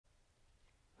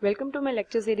Welcome to my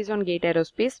lecture series on Gate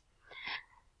Aerospace.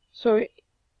 So,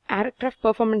 aircraft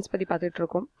performance பத்தி பார்த்துட்டு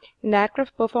இருக்கோம். இந்த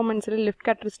aircraft performanceல lift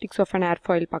characteristics of an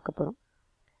airfoil பார்க்க போறோம்.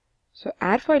 So,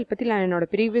 airfoil பத்தி நான் என்னோட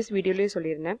previous videoலயே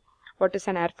சொல்லியிருந்தேன். What is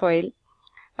an airfoil?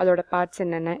 அதோட parts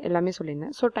என்னென்ன எல்லாமே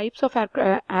சொல்லியிருந்தேன். So, types of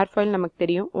airfoil நமக்கு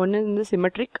தெரியும். ஒன்று வந்து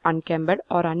symmetric, uncambered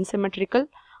or unsymmetrical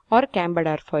or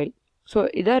cambered airfoil. So,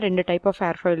 இத ரெண்டு type of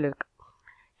airfoil இருக்கு.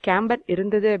 Camber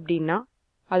இருந்தது அப்படின்னா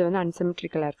அது வந்து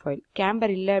unsymmetrical airfoil. Camber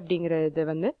இல்லை அப்படிங்கிறது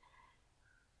வந்து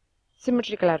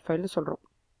symmetrical airfoil னு சொல்றோம்.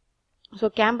 So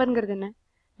camberங்கிறது என்ன?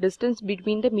 Distance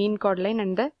between the mean chord line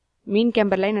and the mean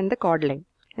camber line and the chord line.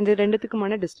 இந்த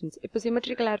ரெண்டுத்துக்குமான distance. இப்போ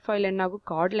symmetrical airfoil என்ன ஆகும்?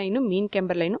 chord lineம் mean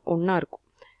camber lineம் ஒண்ணா இருக்கும்.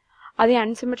 அதே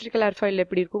unsymmetrical airfoil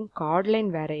எப்படி இருக்கும்? chord line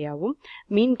வேறையாவும்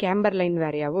mean camber line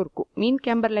வேறையாவும் இருக்கும். mean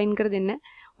camber lineங்கிறது என்ன?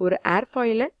 ஒரு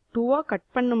airfoil-ஐ 2-ஆ கட்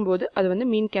பண்ணும்போது அது வந்து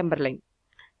mean camber line.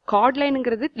 chord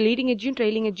lineங்கிறது leading edge-யும்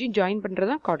trailing edge-யும் join பண்றது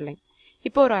தான் chord line.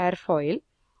 இப்போ ஒரு airfoil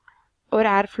ஒரு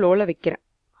airflow-ல வைக்கிறேன்.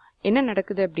 என்ன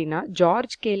நடக்குது அப்படின்னா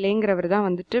ஜார்ஜ் கேலேங்கிறவர் தான்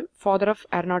வந்துட்டு ஃபாதர் ஆஃப்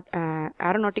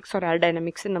ஏரோநாட்டிக்ஸ் ஆர்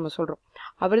ஏரோடைனமிக்ஸ்ன்னு நம்ம சொல்கிறோம்.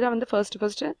 அவர் தான் வந்து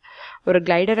ஃபர்ஸ்ட் ஒரு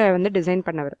கிளைடரை வந்து டிசைன்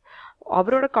பண்ணவர்.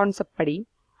 அவரோட கான்செப்ட் படி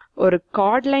ஒரு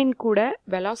கார்ட் லைன் கூட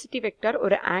வெலாசிட்டி வெக்டர்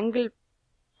ஒரு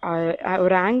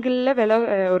ஆங்கிளில்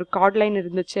ஒரு கார்ட் லைன்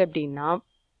இருந்துச்சு அப்படின்னா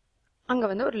அங்கே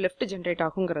வந்து ஒரு லிஃப்ட் ஜென்ரேட்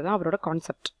ஆகுங்கிறது தான் அவரோட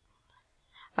கான்செப்ட்.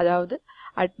 அதாவது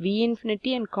at V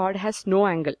infinity and chord has no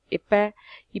angle.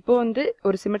 இப்போ வந்து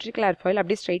ஒரு symmetrical airfoil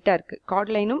அப்படியே ஸ்ட்ரைட்டாக இருக்குது. chord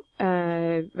லைனும்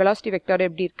velocity vector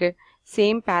எப்படி இருக்குது?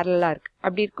 சேம் பேரலாக இருக்குது.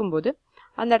 அப்படி இருக்கும்போது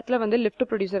அந்த இடத்துல வந்து லிஃப்ட்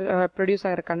ப்ரொடியூஸ்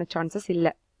ஆகிறதுக்கான சான்சஸ்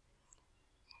இல்லை.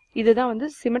 இதுதான் வந்து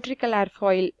symmetrical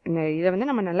airfoil. இதை வந்து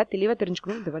நம்ம நல்லா தெளிவாக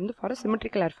தெரிஞ்சுக்கணும். இது வந்து ஃபார்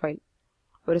symmetrical airfoil.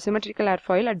 ஒரு symmetrical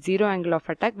airfoil at zero angle of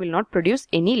attack will not produce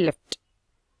any lift.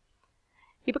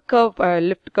 இப்போ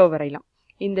லிஃப்ட் கர்வ் வரையலாம்.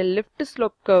 இந்த லிஃப்ட்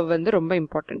ஸ்லோப் கர்வ் வந்து ரொம்ப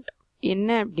இம்பார்ட்டண்ட். என்ன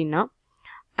அப்படின்னா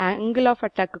ஆங்கிள் ஆஃப்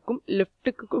அட்டாக்குக்கும்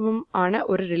லிஃப்ட்டுக்கும் ஆன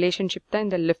ஒரு ரிலேஷன்ஷிப் தான்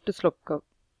இந்த லிஃப்ட் ஸ்லோப் கர்வ்.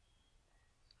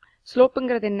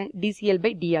 ஸ்லோப்புங்கிறது என்ன? dCl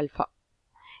by d alpha.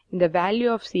 இந்த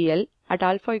value of CL at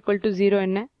alpha equal to 0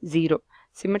 என்ன? 0.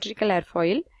 சிமெட்ரிக்கல்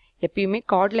ஏர்ஃபாயில் எப்பயுமே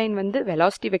கார்ட் லைன் வந்து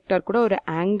வெலாசிட்டி வெக்டார் கூட ஒரு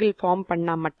ஆங்கிள் ஃபார்ம்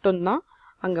பண்ணால் மட்டும்தான்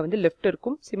அங்கே வந்து லிஃப்ட்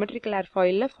இருக்கும். சிமெட்ரிக்கல்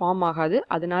ஏர்ஃபாயிலில் ஃபார்ம் ஆகாது.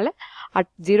 அதனால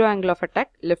at 0 angle of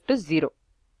attack lift is 0.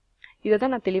 இதை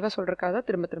தான் நான் தெளிவாக சொல்கிறக்காக தான்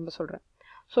திரும்ப சொல்கிறேன்.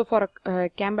 So for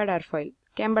Camembert airfoil.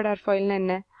 Camembert ஏர்ஃபாயில்னா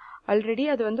என்ன? ஆல்ரெடி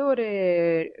அது வந்து ஒரு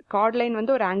கார்ட் லைன்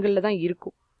வந்து ஒரு ஆங்கிளில் தான்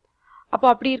இருக்கும். அப்போ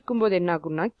அப்படி இருக்கும்போது என்ன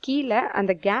ஆகும்னா கீழே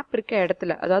அந்த கேப் இருக்க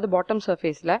இடத்துல, அதாவது பாட்டம்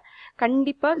சர்ஃபேஸில்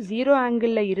கண்டிப்பாக 0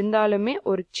 ஆங்கிளில் இருந்தாலுமே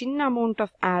ஒரு சின்ன அமௌண்ட்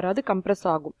ஆஃப் ஏர் அது கம்ப்ரெஸ்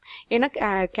ஆகும். ஏன்னா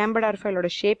கேம்பர்ட்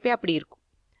ஏர்ஃபாயிலோட ஷேப்பே அப்படி இருக்கும்.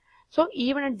 So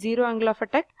even at 0 angle of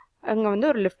attack அங்கே வந்து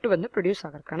ஒரு லிஃப்ட் வந்து ப்ரொடியூஸ்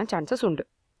ஆகிறதுக்கான சான்சஸ் உண்டு.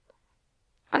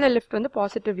 அந்த லிஃப்ட் வந்து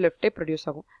பாசிட்டிவ் லிஃப்டே ப்ரொடியூஸ்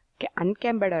ஆகும்.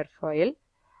 அன்கேம்பர்ட் airfoil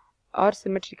R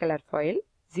symmetrical airfoil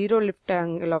 0 lift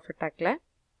angle of அட்டாக்ல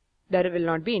there will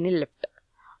not be any lift.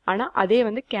 ஆனால் அதே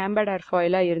வந்து கேம்பர்ட்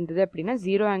ஏர்ஃபாயிலாக இருந்தது அப்படின்னா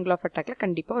 0 ஆங்கிள் ஆஃப் அட்டாக்ல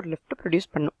கண்டிப்பாக ஒரு லிஃப்ட் ப்ரொடியூஸ்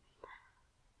பண்ணும்.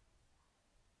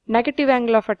 நெகட்டிவ்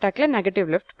ஆங்கிள் ஆஃப் அட்டாக்ல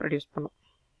நெகட்டிவ் லிஃப்ட் ப்ரொடியூஸ் பண்ணும்.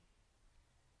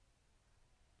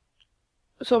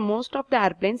 So most of the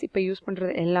airplanes இப்போ யூஸ்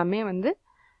பண்ணுறது எல்லாமே வந்து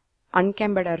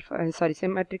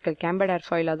சிமெட்ரிக்கல் கேம்பர்ட்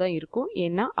ஏர்ஃபாயிலாக தான் இருக்கும்.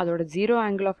 ஏன்னா அதோட 0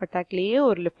 ஆங்கிள் ஆஃப் அட்டாக்லேயே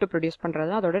ஒரு லிஃப்ட் ப்ரொடியூஸ் பண்ணுறது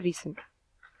தான் அதோட ரீசன்.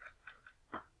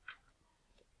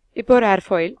 இப்போ ஒரு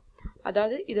ஏர்ஃபாயில்,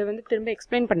 அதாவது இதை வந்து திரும்ப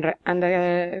எக்ஸ்பிளைன் பண்ணுறேன். அந்த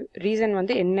ரீசன்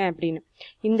வந்து என்ன அப்படின்னு,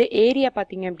 இந்த ஏரியா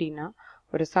பார்த்தீங்க அப்படின்னா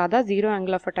ஒரு சாதா 0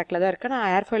 ஆங்கிள் ஆஃப் அட்டாக்ல தான் இருக்குது. ஆனால்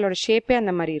ஏர்ஃபாயிலோட ஷேப்பே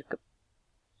அந்த மாதிரி இருக்குது.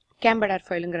 கேம்பர்ட்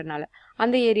ஏர்ஃபாயிலுங்கிறனால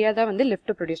அந்த ஏரியா தான் வந்து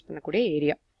லிஃப்ட் ப்ரொடியூஸ் பண்ணக்கூடிய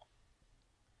ஏரியா.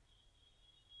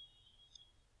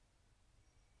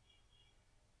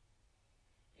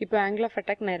 இப்போ ஆங்கிள் ஆஃப்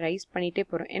அட்டாக் நான் ரைஸ் பண்ணிகிட்டே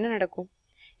போகிறேன். என்ன நடக்கும்?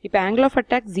 இப்போ ஆங்கிள் ஆஃப்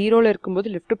அட்டாக் 0ல் இருக்கும்போது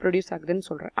லிஃப்ட் ப்ரொடியூஸ் ஆகுதுன்னு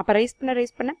சொல்கிறேன். அப்போ ரைஸ்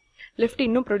பண்ண லிஃப்ட்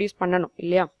இன்னும் ப்ரொடியூஸ் பண்ணணும்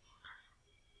இல்லையா?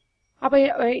 அப்போ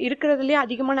இருக்கிறதுலேயே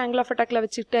அதிகமான ஆங்கிள் ஆஃப் அட்டாக்ல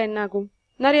வச்சுக்கிட்டா என்ன ஆகும்?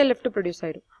 நிறைய லிஃப்ட் ப்ரொடியூஸ்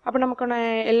ஆயிடும். அப்போ நமக்கான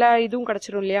எல்லா இதுவும்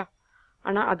கிடச்சிரும் இல்லையா?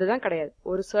 ஆனால் அதுதான் கிடையாது.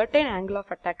 ஒரு சர்டைன் ஆங்கிள்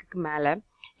ஆஃப் அட்டாக்கு மேலே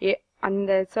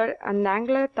அந்த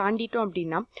ஆங்கிளை தாண்டிட்டோம்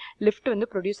அப்படின்னா லிஃப்ட் வந்து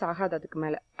ப்ரொடியூஸ் ஆகாது. அதுக்கு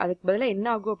மேலே அதுக்கு பதிலாக என்ன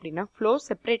ஆகும் அப்படின்னா ஃப்ளோ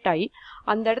செப்பரேட் ஆகி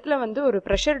அந்த இடத்துல வந்து ஒரு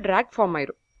ப்ரெஷர் ட்ராக் ஃபார்ம்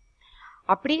ஆயிரும்.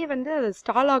 அப்படியே வந்து அது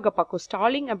ஸ்டால் ஆக பார்க்கும்.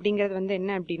 ஸ்டாலிங் அப்படிங்கிறது வந்து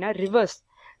என்ன அப்படின்னா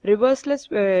ரிவர்ஸில்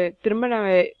திரும்ப நான்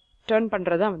டேர்ன்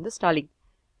பண்ணுறது தான் வந்து ஸ்டாலிங்.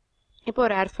 இப்போ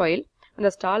ஒரு ஏர்ஃபாயில் அந்த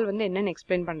ஸ்டால் வந்து என்னென்னு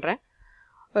எக்ஸ்பிளைன் பண்ணுறேன்.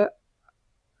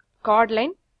 கார்ட்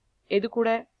லைன் எது கூட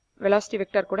வெலாசிட்டி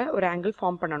வெக்டர் கூட ஒரு ஆங்கிள்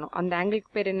ஃபார்ம் பண்ணணும். அந்த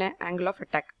ஆங்கிளுக்கு பேர் என்ன? Angle of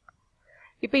attack.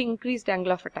 இப்போ இன்க்ரீஸ்ட்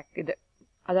ஆங்கிள் ஆஃப் அட்டாக் இது.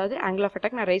 அதாவது ஆங்கிள் ஆஃப்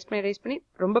அட்டாக் நான் ரைஸ் பண்ணி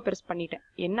ரொம்ப பெருசு பண்ணிட்டேன்.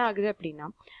 என்ன ஆகுது அப்படின்னா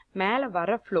மேலே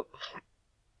வர ஃப்ளோ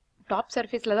டாப்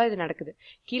சர்ஃபேஸில் தான் இது நடக்குது.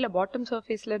 கீழே பாட்டம்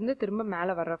சர்ஃபேஸ்லேருந்து திரும்ப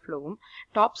மேலே வர்ற ஃப்ளோவும்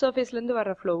டாப் சர்ஃபேஸ்லேருந்து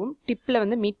வர்ற ஃப்ளோவும் டிப்பில்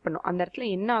வந்து மீட் பண்ணும். அந்த இடத்துல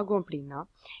என்ன ஆகும் அப்படின்னா,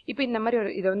 இப்போ இந்த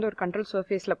மாதிரி இதை வந்து ஒரு கண்ட்ரோல்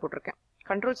சர்ஃபேஸில் போட்டிருக்கேன்.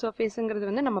 கண்ட்ரோல் சர்ஃபேஸுங்கிறது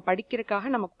வந்து நம்ம படிக்கிறதுக்காக,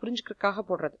 நமக்கு புரிஞ்சுக்கிறதுக்காக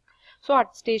போடுறது. ஸோ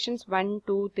அட் ஸ்டேஷன்ஸ் 1,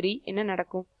 2, 3 என்ன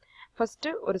நடக்கும்?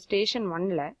 ஃபஸ்ட்டு ஒரு ஸ்டேஷன்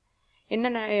 1ல்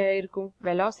என்ன இருக்கும்?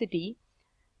 வெலாசிட்டி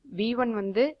v1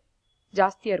 வந்து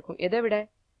ஜாஸ்தியாக இருக்கும். எதை விட?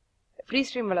 ஃப்ரீ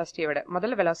ஸ்ட்ரீம் வெலாசிட்டியை விட.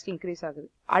 முதல்ல வெலாசிட்டி இன்க்ரீஸ் ஆகுது.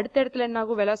 அடுத்த இடத்துல என்ன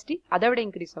ஆகும்? வெலாசிட்டி அதை விட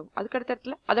இன்க்ரீஸ் ஆகும். அதுக்கு அடுத்த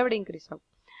இடத்துல அதை விட இன்க்ரீஸ் ஆகும்.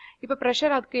 இப்போ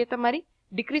ப்ரெஷர் அதுக்கு ஏற்ற மாதிரி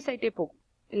டிக்ரீஸ் ஆகிட்டே போகும்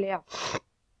இல்லையா?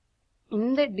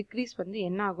 இந்த டிக்ரீஸ் வந்து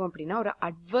என்ன ஆகும் அப்படின்னா ஒரு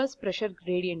அட்வர்ஸ் ப்ரெஷர்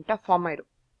கிரேடியண்ட்டாக ஃபார்ம் ஆயிடும்.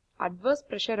 அட்வர்ஸ்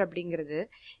ப்ரெஷர் அப்படிங்கிறது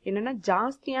என்னென்னா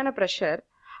ஜாஸ்தியான ப்ரெஷர்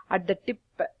அட் த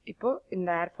டிப். இப்போ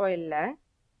இந்த ஏர்ஃபாயிலில்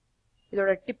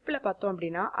இதோட டிப்பில் பார்த்தோம்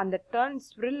அப்படின்னா அந்த டர்ன்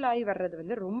ஸ்ப்ரில் ஆகி வர்றது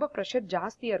வந்து ரொம்ப ப்ரெஷர்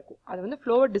ஜாஸ்தியாக இருக்கும். அது வந்து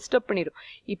ஃப்ளோவை டிஸ்டர்ப் பண்ணிடும்.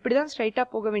 இப்படி தான் ஸ்ட்ரைட்டாக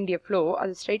போக வேண்டிய ஃப்ளோ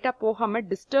அது ஸ்ட்ரைட்டாக போகாமல்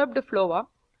டிஸ்டர்ப்டு ஃப்ளோவாக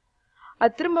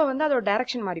அது திரும்ப வந்து அதோட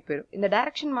டைரக்ஷன் மாறி போயிடும். இந்த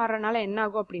டைரக்ஷன் மாறுறதுனால என்ன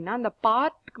ஆகும் அப்படின்னா அந்த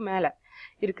பார்ட்டுக்கு மேலே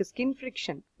இருக்கு ஸ்கின்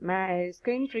ஃப்ரிக்ஷன்.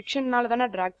 ஸ்கின் ஃப்ரிக்ஷன்னால தானே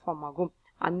ட்ராக் ஃபார்ம் ஆகும்.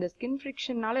 அந்த ஸ்கின்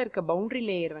ஃப்ரிக்ஷன்னால இருக்க பவுண்டரி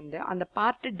லேயர் வந்து அந்த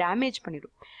பார்ட்டு டேமேஜ்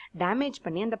பண்ணிடும். டேமேஜ்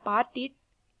பண்ணி அந்த பார்ட்டி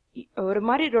ஒரு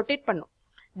மாதிரி ரொட்டேட் பண்ணும்.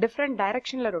 டிஃப்ரெண்ட்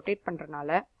டைரக்ஷனில் ரொட்டேட் பண்ணுறனால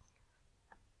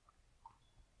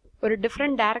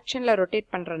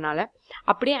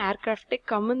அப்படியே ஏர்கிராஃப்டே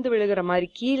கமுந்து விழுகிற மாதிரி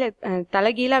கீழே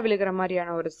தலைகீழாக விழுகிற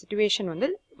மாதிரியான ஒரு சிச்சுவேஷன் வந்து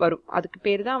வரும். அதுக்கு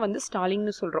பேர் தான் வந்து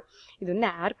ஸ்டாலிங்னு சொல்கிறோம். இது வந்து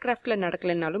ஏர்கிராஃப்டில்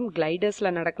நடக்கலைன்னாலும்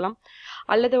கிளைடர்ஸில் நடக்கலாம்,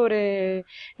 அல்லது ஒரு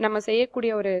நம்ம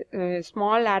செய்யக்கூடிய ஒரு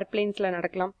ஸ்மால் ஏர்பிளைன்ஸில்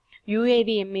நடக்கலாம்,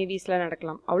 UAV MAVஸில்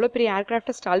நடக்கலாம். அவ்வளோ பெரிய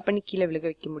ஏர்கிராஃப்டை ஸ்டால் பண்ணி கீழே விழுக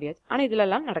வைக்க முடியாது, ஆனால்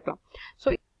இதிலெல்லாம் நடக்கலாம்.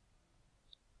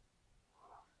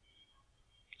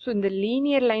 ஸோ இந்த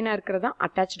லீனியர் லைனாக இருக்கிறது தான்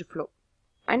அட்டாச்டு ஃப்ளோ.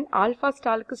 அண்ட் ஆல்ஃபா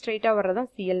ஸ்டாலுக்கு ஸ்ட்ரைட்டாக வர்றது தான்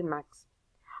CL மேக்ஸ்.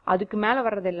 அதுக்கு மேலே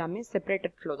வர்றது எல்லாமே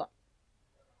செப்பரேட்டட் ஃப்ளோ தான்.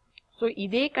 ஸோ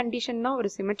இதே கண்டிஷன் தான் ஒரு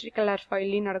சிமெட்ரிக்கல்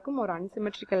ஏர்ஃபாயிலையும் நடக்கும், ஒரு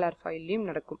அன்சிமெட்ரிக்கல் ஏர்ஃபாயிலையும்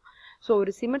நடக்கும். ஸோ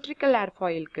ஒரு சிமெட்ரிக்கல்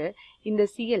ஏர்ஃபாயிலுக்கு இந்த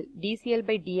CL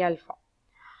dCl/d ஆல்ஃபா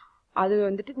அது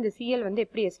வந்துட்டு இந்த CL வந்து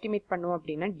எப்படி எஸ்டிமேட் பண்ணுவோம்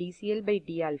அப்படின்னா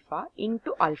dCl/d ஆல்ஃபா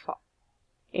இன்ட்டு ஆல்ஃபா.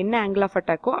 என்ன ஆங்கிள் ஆஃப்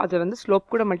அட்டாக்கோ அதை வந்து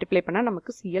ஸ்லோப் கூட மல்டிப்ளை பண்ணால்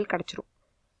நமக்கு CL கிடச்சிரும்.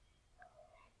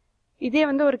 இதே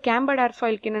வந்து ஒரு கேம்பர்ட்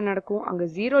ஏர்ஃபாயிலுக்கு என்ன நடக்கும்? அங்கே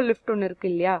 0 லிஃப்ட் ஒன்று இருக்கு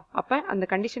இல்லையா? அப்போ அந்த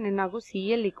கண்டிஷன் என்ன ஆகும்?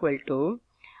 CL ஈக்குவல் டு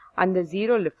அந்த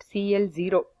 0 லிஃப்ட்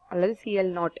CL0 அல்லது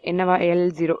CL0 என்னவா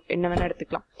L0 என்ன வேணா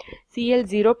எடுத்துக்கலாம்.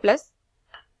 CL0 plus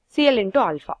CL into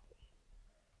alpha.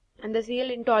 அந்த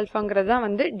CL இன்ட்டு ஆல்ஃபாங்கிறது தான்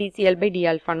வந்து dCl/d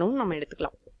ஆல்ஃபான்னு நம்ம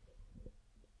எடுத்துக்கலாம்.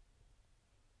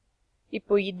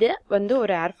 இப்போ இது வந்து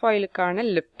ஒரு ஏர்ஃபாயிலுக்கான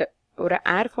லிஃப்ட். ஒரு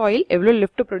ஏர்ஃபாயில் எவ்வளோ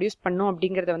லிஃப்ட் ப்ரொடியூஸ் பண்ணும்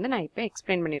அப்படிங்கிறத வந்து நான் இப்போ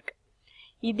எக்ஸ்பிளைன் பண்ணியிருக்கேன்.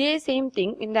 இதே சேம்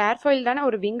திங் இந்த ஏர்ஃபாயில் தானே,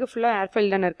 ஒரு விங்கு ஃபுல்லாக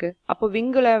ஏர்ஃபாயில் தானே இருக்குது. அப்போ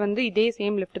விங்கில் வந்து இதே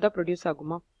சேம் லிஃப்ட் தான் ப்ரொடியூஸ்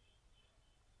ஆகுமா?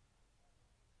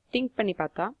 திங்க் பண்ணி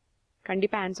பார்த்தா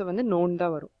கண்டிப்பாக ஆன்சர் வந்து நோன்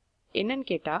தான் வரும். என்னன்னு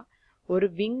கேட்டால் ஒரு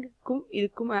விங்குக்கும்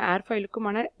இதுக்கும்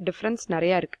ஏர்ஃபாயிலுக்குமான டிஃப்ரென்ஸ்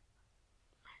நிறையா இருக்குது.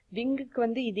 விங்குக்கு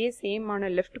வந்து இதே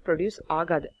சேமான லிஃப்ட் ப்ரொடியூஸ்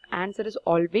ஆகாது. Answer is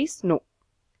always no.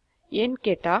 ஏன்னு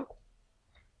கேட்டால்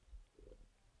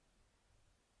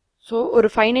ஸோ ஒரு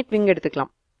ஃபைனைட் விங்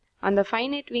எடுத்துக்கலாம். அந்த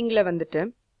ஃபைனைட் விங்கில் வந்துட்டு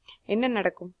என்ன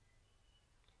நடக்கும்?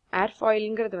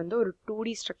 ஏர்ஃபாயிலுங்கிறது வந்து ஒரு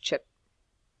 2D ஸ்ட்ரக்சர்.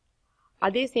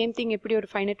 அதே சேம் திங் எப்படி ஒரு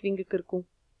ஃபைனைட் விங்குக்கு இருக்கும்?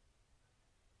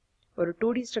 ஒரு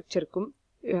 2D ஸ்ட்ரக்சருக்கும்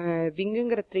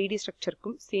விங்குங்கிற 3D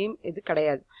ஸ்ட்ரக்சருக்கும் சேம் இது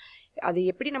கிடையாது. அது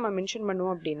எப்படி நம்ம மென்ஷன்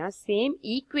பண்ணுவோம் அப்படின்னா சேம்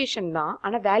ஈக்குவேஷன் தான்,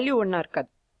 ஆனால் வேல்யூ ஒன்றா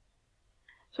இருக்காது.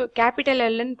 ஸோ கேபிட்டல்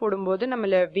Lன்னு போடும்போது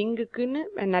நம்மள விங்குக்குன்னு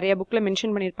நிறைய புக்கில்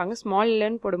மென்ஷன் பண்ணியிருப்பாங்க. ஸ்மால்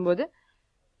Lன்னு போடும்போது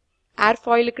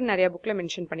ஏர்ஃபாயிலுக்கு நிறைய புக்கில்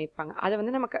மென்ஷன் பண்ணியிருப்பாங்க. அதை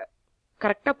வந்து நமக்கு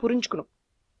கரெக்டாக புரிஞ்சுக்கணும்.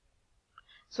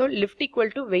 So lift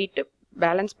equal to wait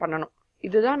balance பண்ணணும்.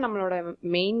 இதுதான் நம்மளோட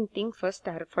மெயின் திங் ஃபர்ஸ்ட்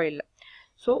ஏர்ஃபாயிலில்.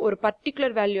 ஸோ ஒரு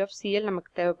பர்டிகுலர் வேல்யூ ஆஃப் CL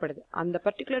நமக்கு தேவைப்படுது. அந்த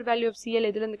பர்டிகுலர் வேல்யூ ஆஃப் CL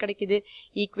எதுலேருந்து கிடைக்குது?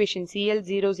 Equation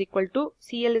CL0 is equal to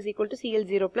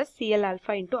CL0 plus CL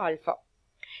alpha into alpha.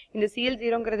 இந்த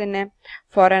CL0ங்கிறது என்ன?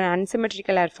 ஃபார் அன்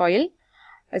அன்சிமெட்ரிக்கல் ஏர்ஃபாயில்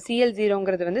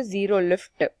CL0ங்கிறது வந்து 0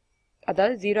 லிஃப்ட்,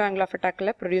 அதாவது 0 ஆங்கிள் ஆஃப்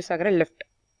அட்டாக்கில் ப்ரொடியூஸ் ஆகிற லிஃப்ட்.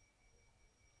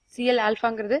 CL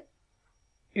ஆல்ஃபாங்கிறது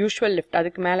யூஷுவல் லிஃப்ட்,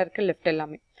 அதுக்கு மேலே இருக்க லிஃப்ட்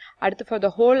எல்லாமே. அடுத்து ஃபார் த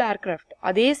ஹோல் ஏர்கிராஃப்ட்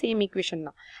அதே சேம் ஈக்குவேஷன்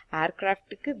தான்.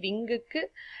 ஏர்கிராஃப்ட்டுக்கு, விங்குக்கு,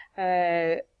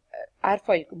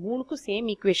 ஏர்ஃபாயிலுக்கு மூணுக்கும் சேம்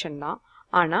ஈக்குவேஷன் தான்.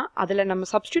 ஆனால் அதில் நம்ம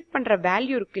சப்ஸ்டியூட் பண்ணுற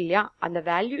வேல்யூ இருக்கு இல்லையா, அந்த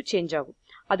வேல்யூ சேஞ்ச் ஆகும்.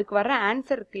 அதுக்கு வர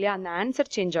ஆன்சர் இருக்கு இல்லையா, அந்த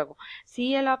ஆன்சர் சேஞ்ச் ஆகும்.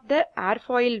 CL ஆஃப் த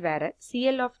ஏர்ஃபாயில் வேறு,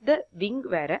 CL ஆஃப் த விங்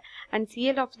வேறு, and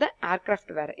CL of the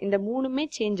aircraft வேறு. இந்த மூணுமே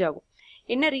சேஞ்ச் ஆகும்.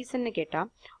 என்ன ரீசன்னு கேட்டால்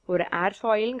ஒரு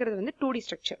ஏர்ஃபாயில்ங்கிறது வந்து 2D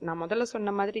ஸ்ட்ரக்சர். நான் முதல்ல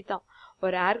சொன்ன மாதிரி தான்.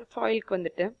 ஒரு ஏர்ஃபாயிலுக்கு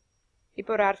வந்துட்டு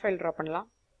இப்போ ஒரு ஏர்ஃபாயில் ட்ரா பண்ணலாம்.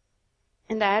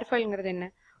 இந்த ஏர்ஃபாயில்ங்கிறது என்ன?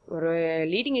 ஒரு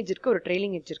லீடிங் எட்ஜ் இருக்குது, ஒரு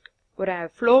ட்ரெயிலிங் எட்ஜ் இருக்குது. ஒரு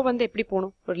ஃப்ளோ வந்து எப்படி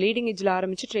போகணும்? ஒரு லீடிங் எட்ஜில்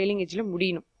ஆரம்பித்து ட்ரெயிலிங் எட்ஜில்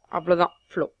முடியணும். அவ்வளோதான்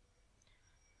ஃப்ளோ.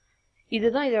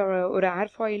 இதுதான் இது ஒரு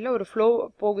ஏர்ஃபாயிலில் ஒரு ஃப்ளோ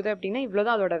போகுது அப்படின்னா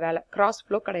இவ்வளோதான் அதோட வேலை. கிராஸ்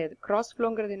ஃப்ளோ கிடையாது. கிராஸ்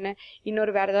ஃப்ளோங்கிறது என்ன,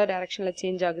 இன்னொரு வேறு ஏதாவது டைரக்ஷனில்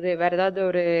சேஞ்ச் ஆகுது, வேறு ஏதாவது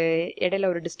ஒரு இடையில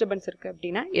ஒரு டிஸ்டர்பன்ஸ் இருக்குது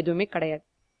அப்படின்னா எதுவுமே கிடையாது.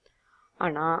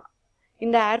 ஆனால்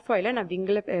இந்த ஏர்ஃபாயிலை நான்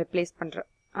விங்கில் பிளேஸ் பண்ணுறேன்.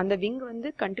 அந்த விங்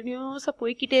வந்து கண்டினியூஸாக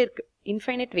போய்கிட்டே இருக்குது,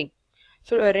 இன்ஃபைனைட் விங்.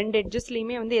 ஸோ 2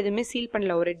 எட்ஜஸ்லையுமே வந்து எதுவுமே சீல்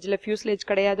பண்ணல. ஒரு எட்ஜில் ஃபியூஸ்லேஜ்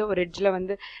கிடையாது, ஒரு எட்ஜில்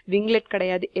வந்து விங்லெட்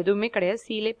கிடையாது, எதுவுமே கிடையாது,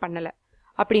 சீலே பண்ணலை.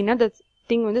 அப்படின்னா த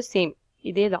திங் வந்து சேம்,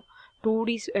 இதே தான்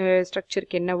 2D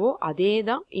ஸ்ட்ரக்சருக்கு என்னவோ அதே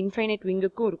தான் இன்ஃபைனைட்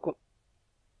விங்குக்கும் இருக்கும்.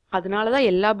 அதனால தான்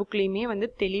எல்லா புக்லேயுமே வந்து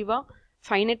தெளிவாக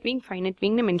ஃபைனைட்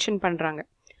விங்னு மென்ஷன் பண்ணுறாங்க.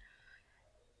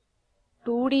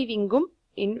 2D விங்கும்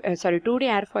 2D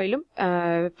ஏர்ஃபாயிலும்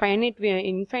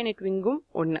இன்ஃபைனைட் விங்கும்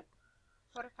ஒன்று.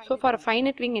 ஸோ ஃபார்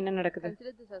ஃபைனைட் விங் என்ன நடக்குது,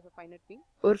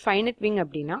 ஒரு ஃபைனைட் விங்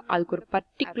அப்படின்னா அதுக்கு ஒரு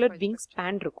பர்டிகுலர் விங்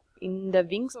ஸ்பேன் இருக்கும். இந்த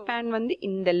விங் ஸ்பேன் வந்து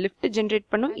இந்த லிஃப்ட் ஜென்ரேட்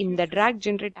பண்ணும், இந்த ட்ராக்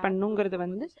ஜென்ரேட் பண்ணுங்கிறது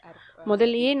வந்து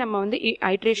முதல்லயே நம்ம வந்து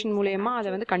ஐட்ரேஷன் மூலயமா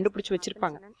அதை வந்து கண்டுபிடிச்சி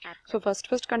வச்சிருப்பாங்க. ஸோ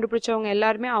ஃபர்ஸ்ட் கண்டுபிடிச்சவங்க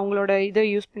எல்லாருமே அவங்களோட இதை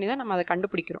யூஸ் பண்ணி தான் நம்ம அதை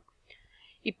கண்டுபிடிக்கிறோம்.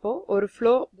 இப்போ ஒரு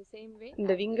ஃப்ளோ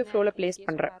இந்த விங்கு ஃப்ளோவில் பிளேஸ்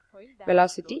பண்ணுற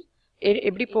வெலாசிட்டி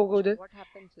எப்படி போகுது,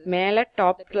 மேலே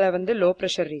டாப்ல வந்து லோ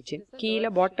ப்ரெஷர் ரீஜன், கீழே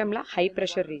பாட்டம்ல ஹை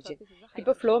ப்ரெஷர் ரீஜன்.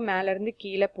 இப்போ ஃப்ளோ மேல இருந்து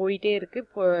கீழே போயிட்டே இருக்கு,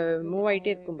 மூவ்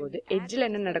ஆகிட்டே இருக்கும்போது எட்ஜில்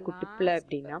என்ன நடக்கும் டிப்பில்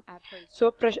அப்படின்னா,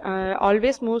 so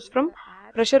always moves from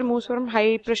pressure moves from high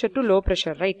pressure to low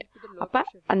pressure, right. அப்போ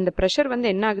அந்த ப்ரெஷர்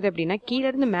வந்து என்ன ஆகுது அப்படின்னா கீழே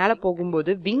இருந்து மேலே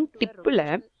போகும்போது விங் டிப்பில்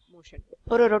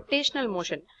ஒரு ரொட்டேஷனல்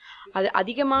மோஷன், அது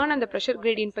அதிகமான அந்த ப்ரெஷர்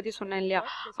கிரேடியன்ட் பற்றி சொன்னேன் இல்லையா,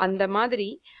 அந்த மாதிரி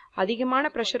அதிகமான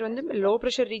ப்ரெஷர் வந்து லோ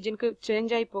ப்ரெஷர் ரீஜனுக்கு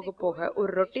சேஞ்ச் ஆகி போக போக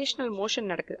ஒரு ரொட்டேஷனல் மோஷன்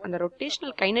நடக்குது. அந்த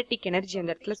ரொட்டேஷனல் கைனட்டிக் எனர்ஜி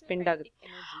அந்த இடத்துல ஸ்பெண்ட் ஆகுது.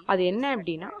 அது என்ன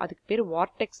அப்படின்னா அதுக்கு பேர்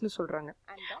வார்டெக்ஸ்னு சொல்கிறாங்க.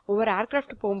 ஒவ்வொரு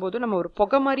ஏர்கிராஃப்ட் போகும்போது நம்ம ஒரு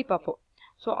புகை மாதிரி பார்ப்போம்.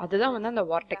 ஸோ அதுதான் வந்து அந்த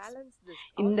வார்டெக்ஸ்.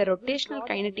 இந்த ரொட்டேஷனல்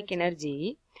கைனட்டிக் எனர்ஜி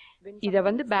இதை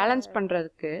வந்து பேலன்ஸ்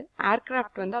பண்ணுறதுக்கு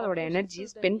ஏர்கிராஃப்ட் வந்து அதோட எனர்ஜியை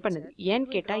ஸ்பெண்ட் பண்ணுது. ஏன்னு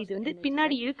கேட்டால் இது வந்து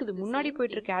பின்னாடி இழுக்குது, முன்னாடி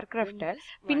போயிட்டு இருக்க ஏர்கிராஃப்டை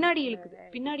பின்னாடி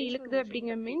இழுக்குது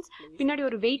அப்படிங்கிற மீன்ஸ் பின்னாடி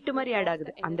ஒரு வெயிட் மாதிரி ஆட்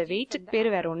ஆகுது. அந்த வெயிட்டுக்கு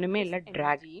பேர் வேற ஒன்றுமே இல்லை,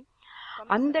 ட்ராக்.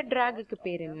 அந்த ட்ராகுக்கு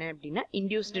பேர் என்ன அப்படின்னா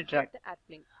இன்டியூஸ்டு ட்ராக்.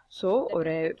 ஸோ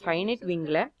ஒரு ஃபைனைட்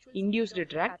விங்கில்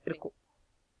இன்டியூஸ்டு ட்ராக் இருக்கும்.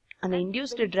 அந்த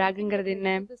இன்டியூஸ்டு ட்ராக்ங்கிறது என்ன,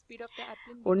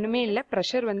 ஒன்றுமே இல்லை,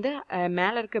 ப்ரெஷர் வந்து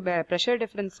மேலே இருக்க ப்ரெஷர்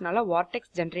டிஃபரன்ஸ்னால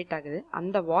வார்டெக்ஸ் ஜென்ரேட் ஆகுது.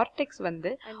 அந்த வார்டெக்ஸ்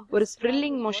வந்து ஒரு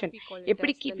ஸ்ப்ரில்லிங் மோஷன்,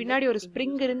 எப்படி பின்னாடி ஒரு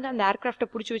ஸ்ப்ரிங் இருந்து அந்த ஏர்கிராஃப்டை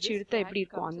பிடிச்சி வச்சு இழுத்தா எப்படி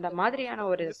இருக்கும் அந்த மாதிரியான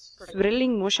ஒரு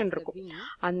ஸ்ப்ரில்லிங் மோஷன் இருக்கும்.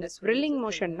 அந்த ஸ்ப்ரில்லிங்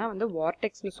மோஷன் தான் வந்து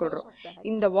வார்டெக்ஸ்னு சொல்கிறோம்.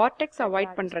 இந்த வார்டெக்ஸ்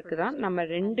அவாய்ட் பண்ணுறதுக்கு தான் நம்ம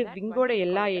 2 விங்கோட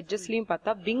எல்லா எட்ஜஸ்லையும்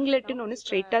பார்த்தா விங்லெட்டுன்னு ஒன்று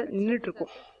ஸ்ட்ரெயிட்டாக நின்றுட்டு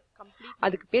இருக்கும்.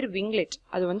 அதுக்கு பேர் விங்லெட்.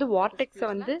 அது வந்து வார்டெக்ஸை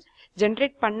வந்து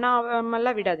ஜென்ரேட்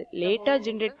பண்ணாமலாம் விடாது, லேட்டா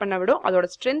ஜென்ரேட் பண்ண விடும், அதோட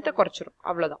ஸ்ட்ரென்த்தை குறைச்சிரும்,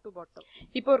 அவ்வளவுதான்.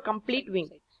 இப்போ ஒரு கம்ப்ளீட்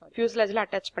விங் ஃபியூஸ்லேஜ்ல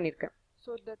அட்டாச் பண்ணிருக்கேன்.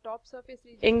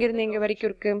 எங்கிருந்து எங்க வரைக்கும்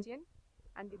இருக்கு,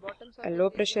 லோ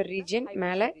ப்ரெஷர் ரீஜன்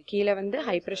மேலே, கீழே வந்து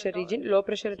high pressure region. Low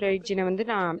pressure ரீஜனை வந்து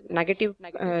நான் நெகட்டிவ்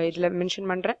இதில்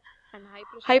மென்ஷன் பண்ணுறேன்,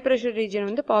 ஹை ப்ரெஷர் ரீஜன்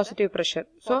வந்து positive pressure.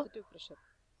 So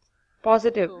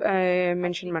positive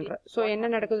mention பண்ணுறேன். ஸோ என்ன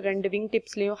நடக்குது, 2 விங்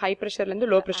டிப்ஸ்லையும் ஹை ப்ரெஷர்லேருந்து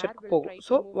லோ ப்ரெஷருக்கு போகும்.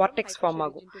 ஸோ வார்டெக்ஸ் ஃபார்ம்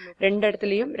ஆகும். 2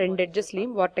 இடத்துலையும் 2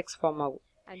 எட்ஜஸ்லையும் வார்டெக்ஸ் ஃபார்ம் ஆகும்.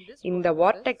 இந்த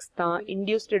வார்டெக்ஸ் தான்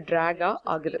இன்டியூஸ்டு ட்ராகா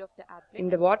ஆகுது.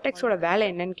 இந்த வார்டெக்ஸோட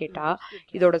வேலை என்னன்னு கேட்டால்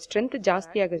இதோட ஸ்ட்ரென்த்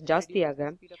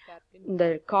ஜாஸ்தியாக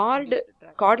இந்த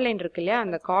கார்ட் லைன் இருக்கு இல்லையா,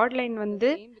 அந்த கார்ட் லைன்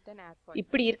வந்து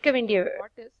இப்படி இருக்க வேண்டிய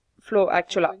ஃப்ளோ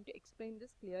ஆக்சுவலா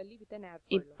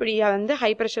இப்படி வந்து ஹை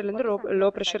ப்ரெஷர்லேருந்து லோ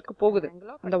ப்ரெஷருக்கு போகுது,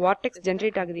 அந்த வார்டெக்ஸ்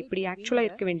ஜென்ரேட் ஆகுது. இப்படி ஆக்சுவலா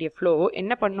இருக்க வேண்டிய ஃப்ளோ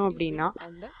என்ன பண்ணும் அப்படின்னா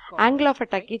ஆங்கிள் ஆஃப்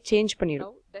அட்டாக்கை சேஞ்ச்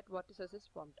பண்ணிடும்.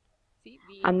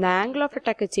 அந்த ஆங்கிள் ஆஃப்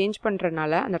அட்டாக்கை சேஞ்ச்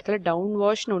பண்றதுனால அந்த இடத்துல டவுன்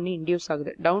வாஷ்னு ஒன்று இன்டியூஸ்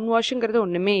ஆகுது. டவுன் வாஷ்ங்கிறது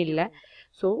ஒன்றுமே இல்லை.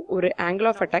 ஸோ ஒரு ஆங்கிள்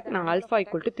ஆஃப் அட்டாக் நான் ஆல்ஃபா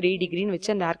ஈக்குவல் டு 3 டிகிரின்னு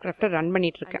வச்சு அந்த ஏர்கிராஃப்டை ரன்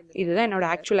பண்ணிட்டு இருக்கேன். இதுதான் என்னோட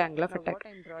actual angle of attack.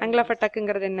 Angle of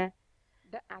அட்டாக்ங்கிறது என்ன,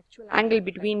 angle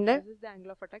between the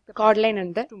chord line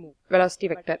and the velocity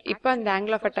vector. இப்போ அந்த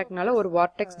angle of attackனால ஒரு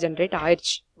vortex generate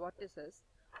ஆயிடுச்சு.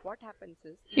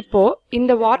 இப்போ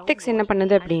இந்த vortex என்ன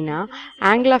பண்ணுது அப்படின்னா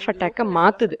angle of attack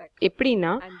மாத்துது.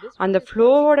 எப்படின்னா அந்த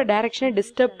ஃப்ளோவோட டைரக்ஷனை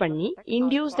டிஸ்டர்ப் பண்ணி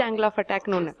இன்டியூஸ்ட் angle of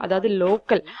attackனு ஒன்று, அதாவது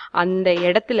லோக்கல் அந்த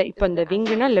இடத்துல, இப்போ இந்த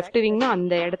விங்குனா லெஃப்ட் விங்னா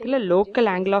அந்த இடத்துல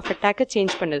local angle of attack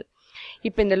change பண்ணுது.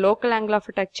 இப்போ இந்த local angle of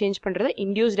attack change பண்ணுறத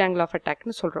இன்டியூஸ்ட் ஆங்கிள் ஆஃப்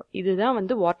அட்டாக்னு சொல்கிறோம். இதுதான்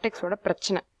வந்து வார்டெக்ஸோட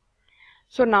பிரச்சனை.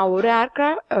 ஸோ நான் ஒரு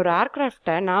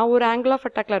ஏர்கிராஃப்டை நான் ஒரு ஆங்கிள் ஆஃப்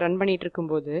அட்டாக்ல ரன் பண்ணிட்டு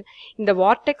இருக்கும்போது இந்த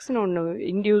வார்டெக்ஸ்னு ஒன்று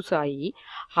இன்டியூஸ் ஆகி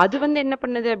அது வந்து என்ன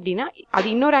பண்ணுது அப்படின்னா அது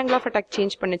இன்னொரு ஆங்கிள் ஆஃப் அட்டாக்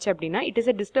சேஞ்ச் பண்ணுச்சு அப்படின்னா it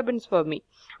is a disturbance for me.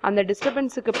 அந்த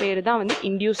டிஸ்டர்பன்ஸுக்கு பேர் தான் வந்து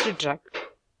இன்டியூஸ்டு ட்ராக்.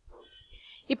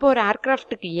 இப்போ ஒரு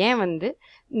ஏர்கிராஃப்ட்டுக்கு ஏன் வந்து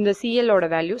இந்த சிஎல்லோட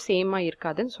வேல்யூ சேமாக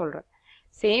இருக்காதுன்னு சொல்கிறேன்.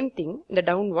 சேம் திங், இந்த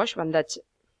டவுன் வாஷ் வந்தாச்சு.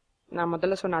 நான்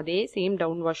முதல்ல சொன்ன அதே சேம்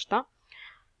டவுன் வாஷ் தான்.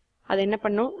 அது என்ன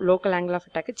பண்ணும், local angle of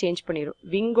attack change பண்ணிடும்.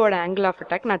 விங்கோட ஆங்கிள் ஆஃப்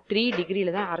அட்டாக் நான் 3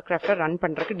 டிகிரியில் தான் ஏர்க்ராஃப்டை ரன்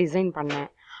பண்ணுறதுக்கு டிசைன் பண்ணேன்.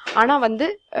 ஆனால் வந்து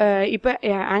இப்போ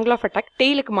ஆங்கிள் ஆஃப் அட்டாக்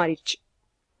டெய்லுக்கு மாறிடுச்சு.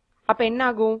 அப்போ என்ன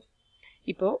ஆகும்,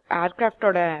 இப்போது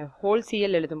ஏர்க்ராஃப்டோட ஹோல்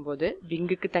சிஎல் எழுதும்போது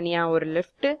விங்குக்கு தனியாக ஒரு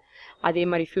லெஃப்ட்டு, அதே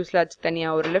மாதிரி ஃபியூஸ்லாஜுக்கு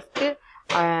தனியாக ஒரு லெஃப்ட்டு,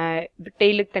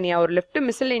 டெய்லுக்கு தனியாக ஒரு லெஃப்ட்டு,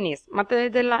 மிஸ்சலேனியஸ் மற்ற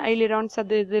இதெல்லாம் ஐலிரான்ஸ்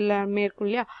அது இது எல்லாமே இருக்கும்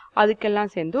இல்லையா,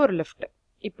 அதுக்கெல்லாம் சேர்ந்து ஒரு லெஃப்ட்டு.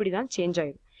 இப்படி தான் சேஞ்ச்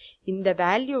ஆகிடும். இந்த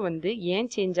வேல்யூ வந்து ஏன்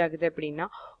சேஞ்ச் ஆகுது அப்படின்னா,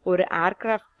 ஒரு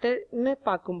ஏர்க்ராஃப்ட்னு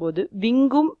பார்க்கும்போது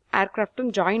விங்கும்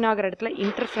ஏர்க்ராஃப்டும் ஜாயின் ஆகிற இடத்துல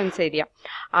இன்டர்ஃபரன்ஸ் ஏரியா,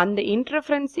 அந்த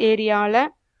இன்டர்ஃபரன்ஸ் ஏரியாவில்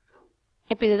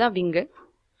இப்போ இதுதான் விங்கு.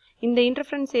 இந்த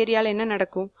இன்டர்ஃபரன்ஸ் ஏரியாவில் என்ன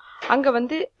நடக்கும், அங்கே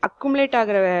வந்து அக்குமுலேட்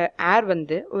ஆகிற ஏர்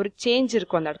வந்து ஒரு சேஞ்ச்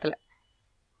இருக்கும் அந்த இடத்துல.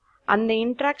 அந்த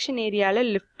இன்ட்ராக்ஷன் ஏரியாவில்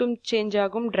லிஃப்ட்டும் சேஞ்ச்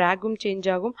ஆகும், ட்ராகும் சேஞ்ச்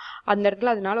ஆகும். அந்த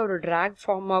இடத்துல அதனால ஒரு ட்ராக்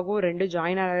ஃபார்ம் ஆகும். ரெண்டு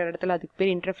ஜாயின் ஆகிற இடத்துல அதுக்கு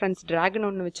பேர் இன்டர்ஃபரன்ஸ் ட்ராக்னு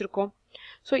ஒன்று வச்சுருக்கோம்.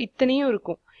 ஸோ இத்தனையும்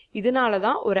இருக்கும். இதனால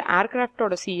தான் ஒரு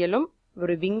ஏர்க்ராஃப்டோட சிஎலும்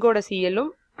ஒரு விங்கோட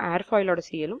சிஎலும் ஏர்ஃபாயிலோட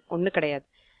சிஎலும் ஒன்று கிடையாது.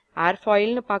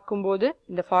 ஏர்ஃபாயில்னு பார்க்கும்போது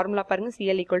இந்த ஃபார்முலா பாருங்கள்,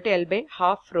 சிஎல் ஈக்குவல் டு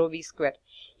L/12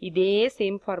 இதே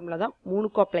சேம் ஃபார்முலா தான்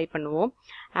 3க்கும் அப்ளை பண்ணுவோம்.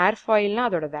 ஏர்ஃபாயில்னால்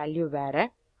அதோட வேல்யூ வேறு.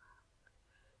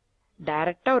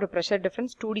 டைரெக்டாக ஒரு ப்ரெஷர்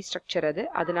டிஃப்ரென்ஸ் 2D ஸ்ட்ரக்சர்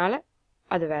அதனால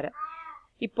அது வேறு.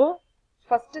 இப்போது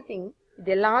ஃபஸ்ட்டு திங்,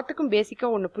 இது எல்லாத்துக்கும்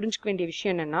பேசிக்காக ஒன்று புரிஞ்சுக்க வேண்டிய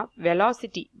விஷயம் என்னென்னா,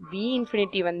 வெலாசிட்டி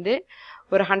V∞ வந்து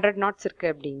ஒரு 100 knots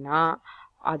இருக்குது அப்படின்னா,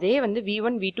 அதே வந்து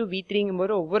V1 V2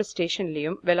 V3ங்கும்போது ஒவ்வொரு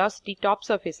ஸ்டேஷன்லேயும் வெலாசிட்டி டாப்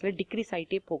சர்ஃபேஸில் டிக்ரீஸ்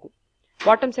ஆகிட்டே போகும்,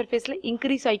 பாட்டம் சர்ஃபேஸில்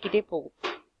இன்க்ரீஸ் ஆகிக்கிட்டே போகும்.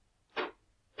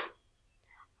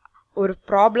 ஒரு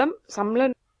ப்ராப்ளம்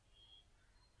சம்மில்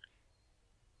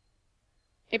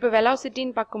இப்போ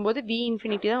வெலாசிட்டின்னு பார்க்கும்போது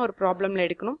V∞ தான் ஒரு ப்ராப்ளமில்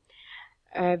எடுக்கணும்,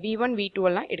 V1 V2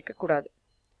 எல்லாம் எடுக்கக்கூடாது.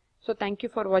 ஸோ தேங்க்யூ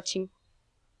ஃபார் வாட்சிங்.